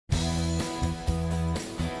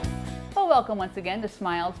welcome once again to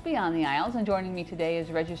Smiles Beyond the Aisles, and joining me today is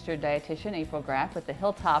registered dietitian April Graff with the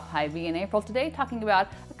Hilltop Hy-Vee. And April, today talking about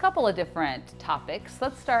a couple of different topics.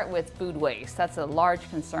 Let's start with food waste. That's a large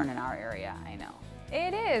concern in our area, I know.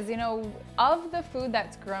 It is. You know, of the food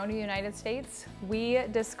that's grown in the United States, we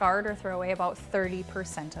discard or throw away about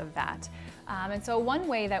 30% of that. And so one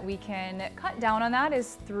way that we can cut down on that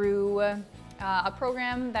is through a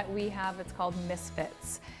program that we have. It's called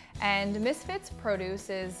Misfits. And Misfits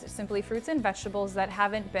produce is simply fruits and vegetables that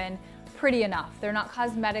haven't been pretty enough. They're not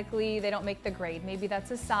cosmetically, they don't make the grade. Maybe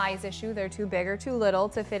that's a size issue, they're too big or too little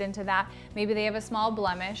to fit into that. Maybe they have a small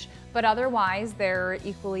blemish, but otherwise they're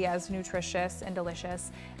equally as nutritious and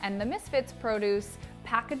delicious. And the Misfits produce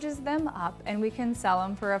packages them up and we can sell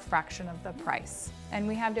them for a fraction of the price. And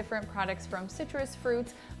we have different products from citrus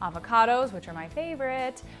fruits, avocados, which are my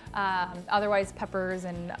favorite, otherwise peppers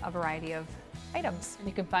and a variety of items.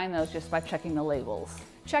 You can find those just by checking the labels.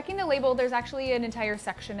 Checking the label, there's actually an entire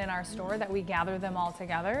section in our store that we gather them all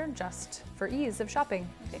together just for ease of shopping.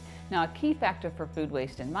 Okay. Now, a key factor for food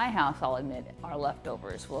waste in my house, I'll admit, are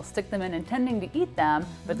leftovers. We'll stick them in intending to eat them,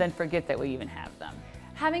 but then forget that we even have them.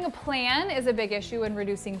 Having a plan is a big issue in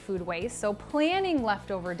reducing food waste, so planning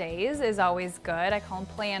leftover days is always good. I call them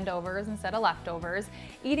planned overs instead of leftovers.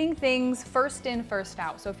 Eating things first in, first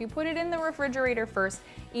out. So if you put it in the refrigerator first,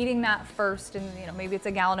 eating that first, and maybe it's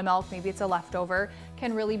a gallon of milk, maybe it's a leftover,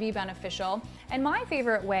 can really be beneficial. And my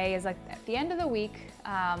favorite way is, like, at the end of the week,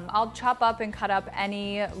 I'll chop up and cut up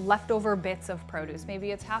any leftover bits of produce.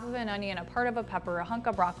 Maybe it's half of an onion, a part of a pepper, a hunk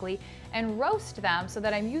of broccoli, and roast them so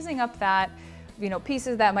that I'm using up that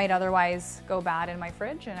pieces that might otherwise go bad in my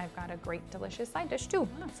fridge, and I've got a great, delicious side dish too.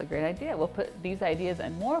 That's a great idea. We'll put these ideas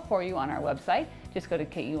and more for you on our website. Just go to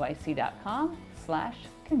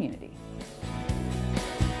kuic.com/community.